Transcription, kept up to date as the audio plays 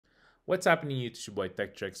What's happening YouTube? It's your boy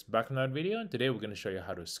TechTrex back in another video, and today we're going to show you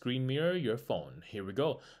how to screen mirror your phone. Here we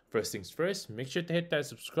go. First things first, make sure to hit that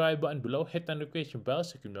subscribe button below, hit the notification bell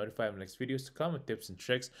so you can notify my next videos to come with tips and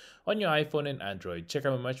tricks on your iPhone and Android. Check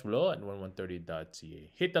out my merch below at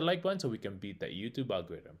 1130.ca. Hit the like button so we can beat that YouTube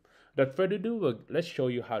algorithm. Without further ado, let's show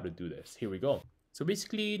you how to do this. Here we go. So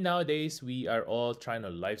basically nowadays we are all trying to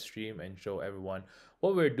live stream and show everyone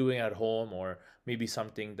what we're doing at home, or maybe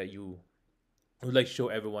something that you would like show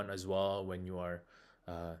everyone as well when you are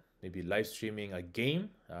maybe live streaming a game.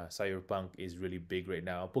 Cyberpunk is really big right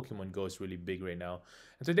now. Pokemon Go is really big right now.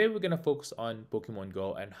 And today we're going to focus on Pokemon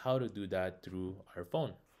Go and how to do that through our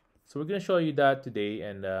phone. So we're going to show you that today,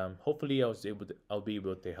 and hopefully I'll be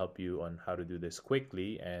able to help you on how to do this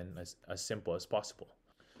quickly and as simple as possible.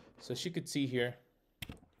 So as you could see here,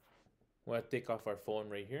 we're going to take off our phone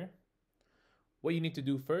right here. What you need to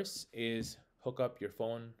do first is hook up your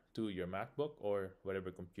phone to your MacBook or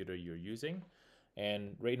whatever computer you're using.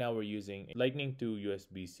 And right now we're using Lightning to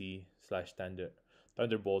USB-C /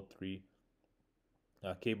 Thunderbolt 3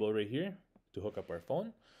 cable right here to hook up our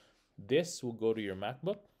phone. This will go to your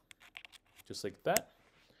MacBook, just like that.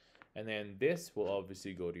 And then this will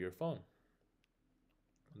obviously go to your phone.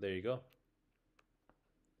 There you go.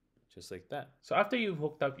 Just like that. So after you've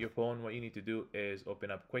hooked up your phone, what you need to do is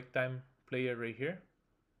open up QuickTime Player right here.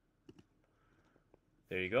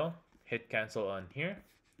 There you go. Hit cancel on here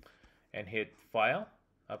and hit file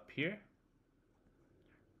up here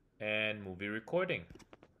and movie recording.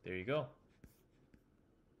 There you go.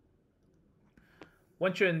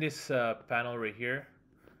 Once you're in this panel right here,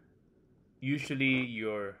 usually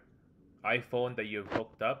your iPhone that you've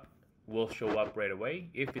hooked up will show up right away.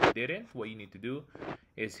 If it didn't, what you need to do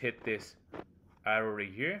is hit this arrow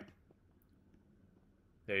right here.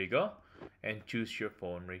 There you go. And choose your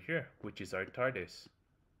phone right here, which is our TARDIS.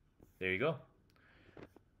 There you go.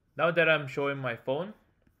 Now that I'm showing my phone,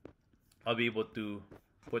 I'll be able to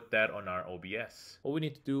put that on our OBS. What we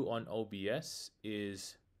need to do on OBS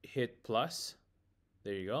is hit plus.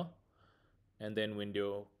 There you go. And then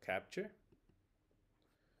window capture.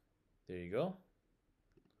 There you go.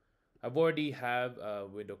 I've already have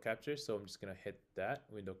window capture, so I'm just gonna hit that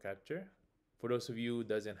window capture. For those of you who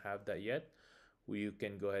doesn't have that yet, you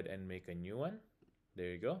can go ahead and make a new one. There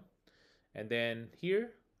you go. And then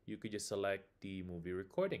here, you could just select the movie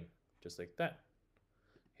recording, just like that.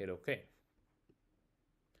 Hit OK.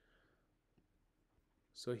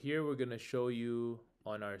 So here we're gonna show you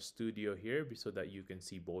on our studio here so that you can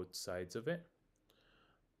see both sides of it.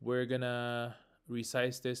 We're gonna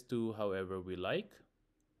resize this to however we like.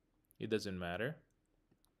 It doesn't matter.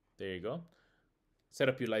 There you go. Set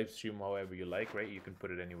up your live stream however you like, right? You can put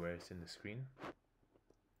it anywhere it's in the screen.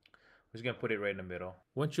 We're just gonna put it right in the middle.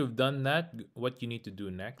 Once you've done that, what you need to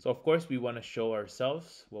do next. So of course we want to show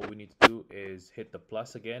ourselves. What we need to do is hit the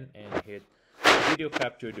plus again and hit video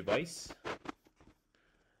capture device.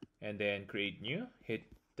 And then create new, hit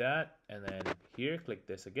that, and then here click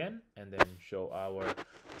this again, and then show our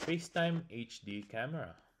FaceTime HD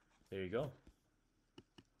camera. There you go.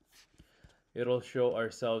 It'll show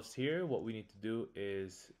ourselves here. What we need to do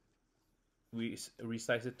is we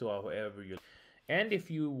resize it to however you like. And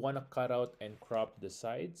if you want to cut out and crop the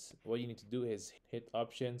sides, what you need to do is hit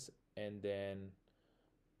options, and then,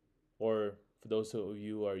 or for those of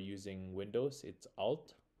you who are using Windows, it's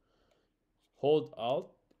Alt. Hold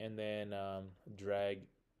Alt and then drag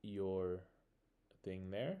your thing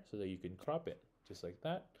there so that you can crop it, just like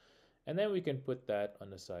that. And then we can put that on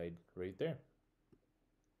the side right there.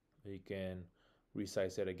 We can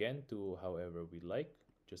resize it again to however we like,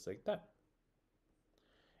 just like that.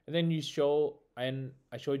 And then you show, and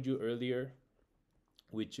I showed you earlier,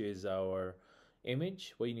 which is our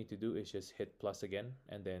image. What you need to do is just hit plus again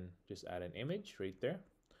and then just add an image right there.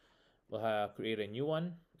 We'll create a new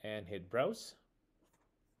one and hit browse.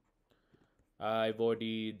 I've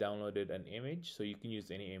already downloaded an image, so you can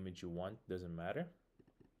use any image you want, doesn't matter.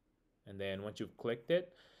 And then once you've clicked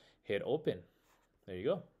it, hit open. There you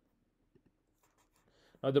go.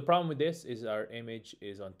 Now the problem with this is our image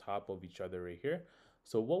is on top of each other right here.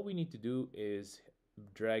 So what we need to do is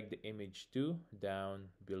drag the image 2 down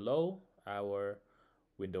below our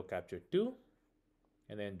window capture 2,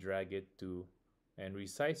 and then drag it to and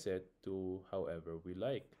resize it to however we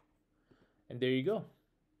like. And there you go.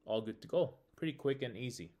 All good to go. Pretty quick and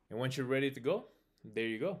easy. And once you're ready to go, there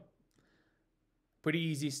you go. Pretty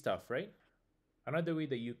easy stuff, right? Another way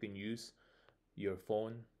that you can use your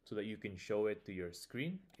phone so that you can show it to your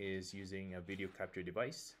screen is using a video capture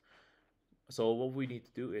device. So what we need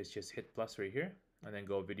to do is just hit plus right here and then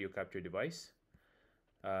go video capture device.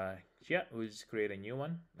 Yeah, we'll just create a new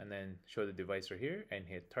one and then show the device right here and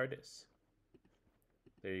hit TARDIS.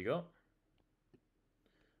 There you go.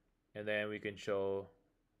 And then we can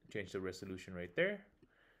change the resolution right there,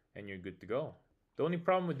 and you're good to go. The only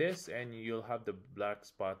problem with this, and you'll have the black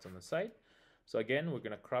spots on the side. So again, we're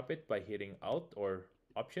gonna crop it by hitting Alt or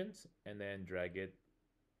Options and then drag it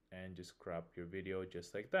and just crop your video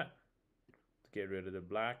just like that to get rid of the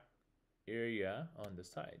black area on the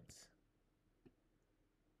sides.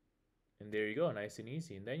 And there you go, nice and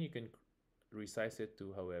easy. And then you can resize it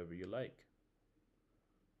to however you like.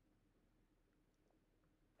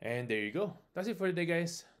 And there you go. That's it for today,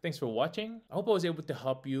 guys. Thanks for watching. I hope I was able to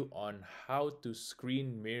help you on how to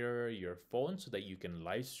screen mirror your phone so that you can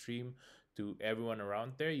live stream to everyone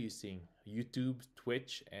around there using YouTube,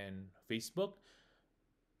 Twitch, and Facebook.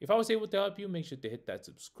 If I was able to help you, make sure to hit that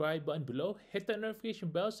subscribe button below. Hit that notification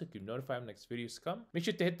bell so you can notify when next videos come. Make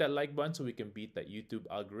sure to hit that like button so we can beat that YouTube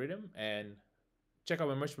algorithm. And check out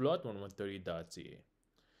my merch below at 1130.ca.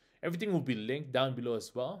 Everything will be linked down below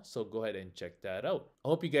as well, so go ahead and check that out. I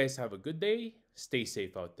hope you guys have a good day. Stay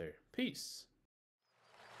safe out there. Peace.